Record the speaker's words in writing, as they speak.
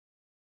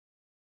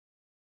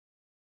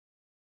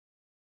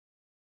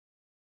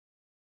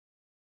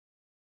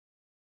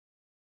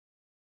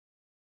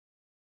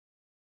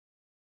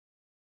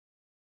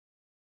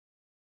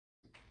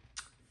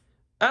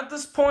At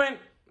this point,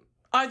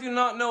 I do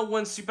not know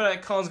when Super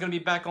Écran is going to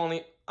be back on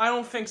the... I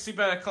don't think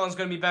Super Écran is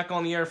going to be back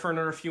on the air for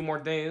another few more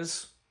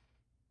days,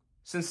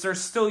 since they're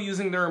still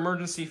using their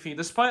emergency feed,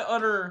 despite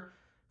other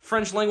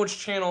French language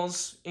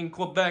channels in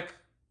Quebec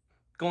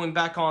going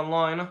back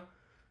online.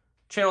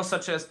 Channels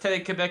such as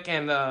Télé-Québec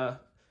and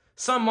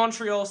some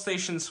Montreal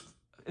stations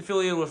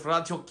affiliated with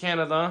Radio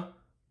Canada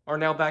are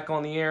now back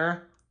on the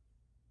air.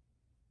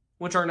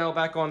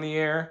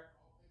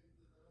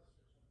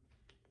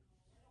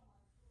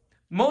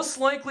 Most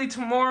likely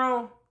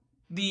tomorrow,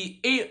 the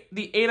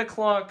 8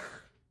 o'clock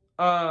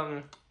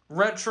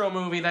retro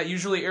movie that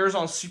usually airs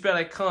on Super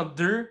Écran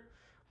 2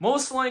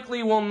 most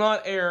likely will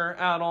not air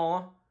at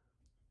all.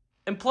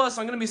 And plus,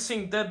 I'm going to be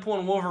seeing Deadpool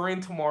and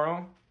Wolverine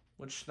tomorrow,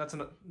 which that's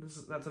an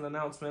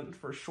announcement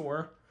for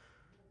sure.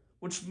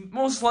 Which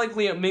most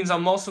likely it means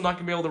I'm also not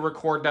going to be able to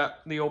record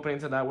the opening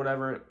to that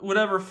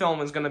whatever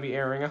film is going to be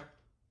airing.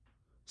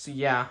 So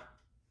yeah.